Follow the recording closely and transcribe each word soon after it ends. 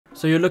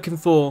So you're looking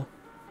for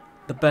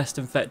the best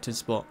infected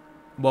spot.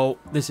 Well,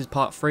 this is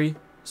part 3,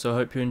 so I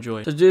hope you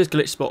enjoy. So to do this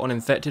glitch spot on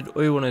infected,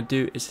 all you want to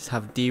do is just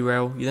have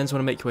Derail. You then just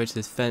want to make your way to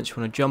this fence. You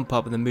want to jump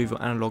up and then move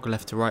your analog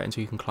left to right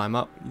until you can climb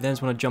up. You then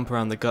just want to jump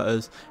around the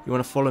gutters. You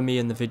want to follow me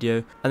in the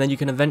video, and then you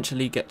can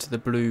eventually get to the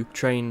blue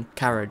train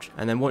carriage.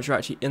 And then once you're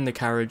actually in the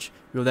carriage,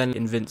 you're then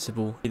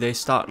invincible. They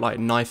start like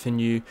knifing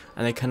you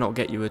and they cannot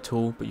get you at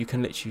all, but you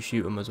can literally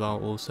shoot them as well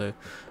also.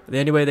 The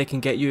only way they can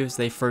get you is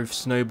they throw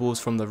snowballs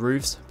from the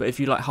roofs, but if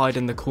you like hide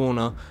in the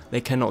corner, they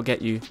cannot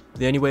get you.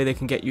 The only way they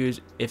can get you is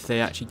if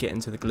they actually get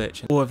into the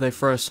glitch, or if they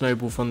throw a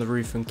snowball from the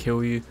roof and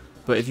kill you.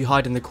 But if you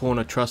hide in the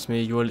corner, trust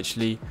me, you're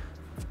literally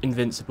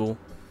invincible.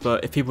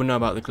 But if people know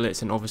about the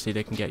glitch, then obviously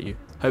they can get you.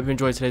 Hope you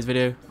enjoyed today's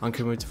video. I'm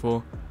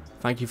Kumud4.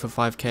 Thank you for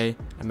 5k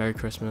and Merry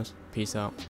Christmas. Peace out.